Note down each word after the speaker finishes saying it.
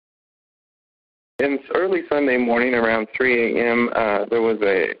In early Sunday morning around 3 a.m., there was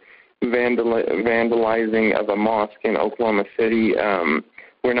a vandalizing of a mosque in Oklahoma City.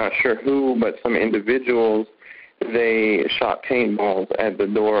 We're not sure who, but some individuals, they shot paintballs at the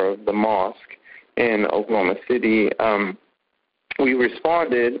door of the mosque in Oklahoma City. We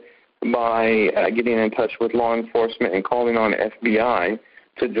responded by getting in touch with law enforcement and calling on FBI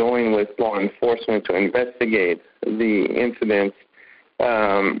to join with law enforcement to investigate the incidents.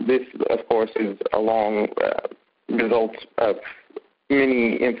 This, of course, is a long result of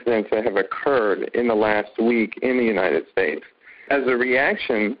many incidents that have occurred in the last week in the United States. As a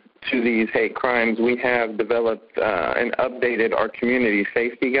reaction to these hate crimes, we have developed and updated our community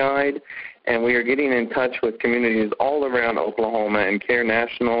safety guide, and we are getting in touch with communities all around Oklahoma, and CAIR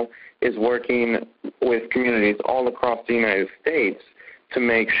National is working with communities all across the United States to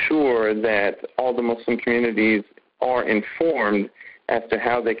make sure that all the Muslim communities are informed as to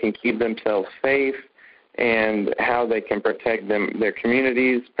how they can keep themselves safe and how they can protect their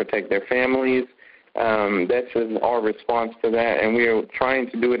communities, protect their families. That's our response to that, and we are trying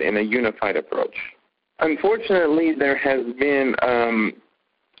to do it in a unified approach. Unfortunately, there has been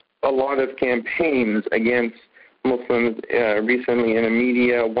a lot of campaigns against Muslims recently in the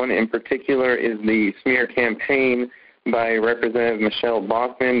media. One in particular is the smear campaign by Representative Michele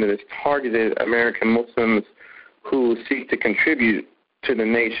Bachman that has targeted American Muslims who seek to contribute to the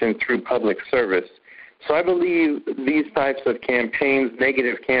nation through public service. So I believe these types of campaigns,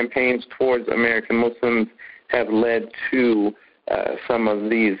 negative campaigns towards American Muslims, have led to some of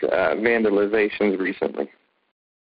these vandalizations recently.